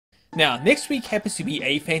Now, next week happens to be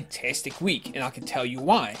a fantastic week, and I can tell you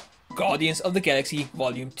why. Guardians of the Galaxy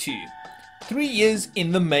Volume 2. 3 years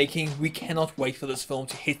in the making, we cannot wait for this film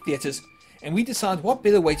to hit theatres, and we decide what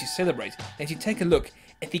better way to celebrate than to take a look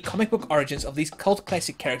at the comic book origins of these cult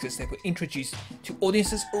classic characters that were introduced to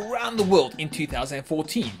audiences around the world in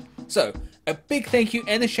 2014. So, a big thank you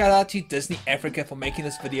and a shout out to Disney Africa for making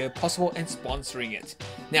this video possible and sponsoring it.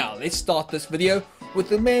 Now, let's start this video with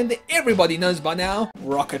the man that everybody knows by now,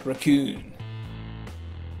 Rocket Raccoon.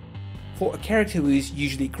 For a character who is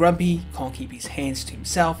usually grumpy, can't keep his hands to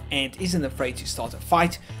himself, and isn't afraid to start a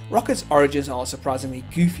fight, Rocket's origins are surprisingly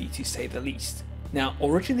goofy to say the least. Now,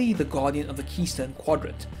 originally the guardian of the Keystone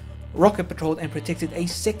Quadrant, Rocket patrolled and protected a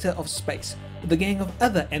sector of space with a gang of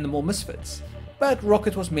other animal misfits. But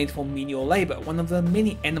Rocket was meant for menial labor, one of the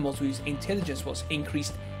many animals whose intelligence was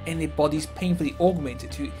increased and their bodies painfully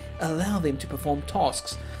augmented to allow them to perform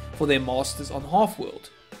tasks for their masters on Half-World.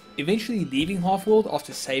 Eventually leaving Half-World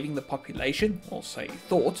after saving the population, or so he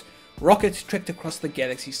thought, Rocket trekked across the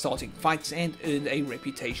galaxy starting fights and earned a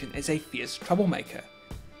reputation as a fierce troublemaker.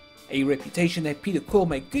 A reputation that Peter Quill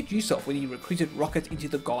made good use of when he recruited Rocket into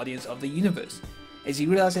the Guardians of the Universe, as he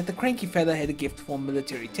realized that the cranky fella had a gift for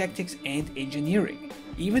military tactics and engineering,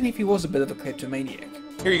 even if he was a bit of a kleptomaniac.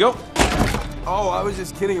 Here you go. Oh, I was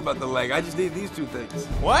just kidding about the leg. I just need these two things.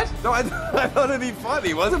 What? No, I thought it'd be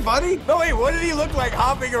funny. Was it funny? No, wait, what did he look like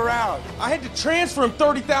hopping around? I had to transfer him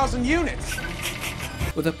 30,000 units.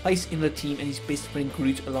 With a place in the team and his best friend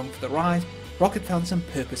Groot along for the ride, Rocket found some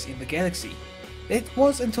purpose in the galaxy. It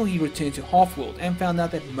was until he returned to Half-World and found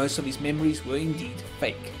out that most of his memories were indeed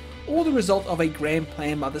fake, all the result of a grand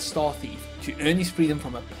plan by the Star Thief to earn his freedom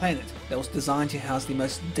from a planet that was designed to house the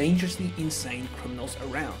most dangerously insane criminals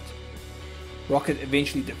around. Rocket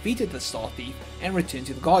eventually defeated the Star Thief and returned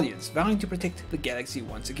to the Guardians, vowing to protect the galaxy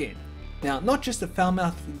once again. Now, not just a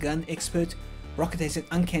foul-mouthed gun expert, Rocket has an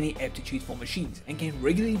uncanny aptitude for machines and can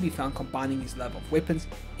regularly be found combining his love of weapons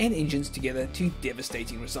and engines together to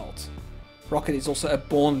devastating results. Rocket is also a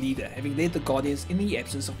born leader, having led the Guardians in the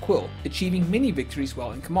absence of Quill, achieving many victories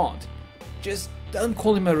while in command. Just don't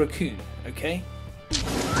call him a raccoon, okay?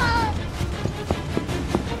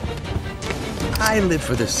 I live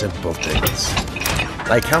for the simple things,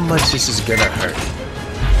 like how much this is gonna hurt.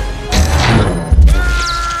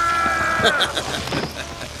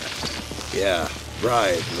 Yeah,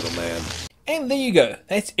 right, little man. And there you go,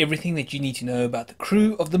 that's everything that you need to know about the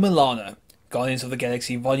crew of the Milano. Guardians of the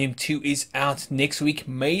Galaxy Volume 2 is out next week,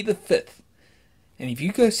 May the 5th. And if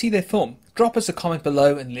you go see that film, drop us a comment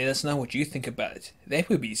below and let us know what you think about it. That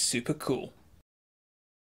would be super cool.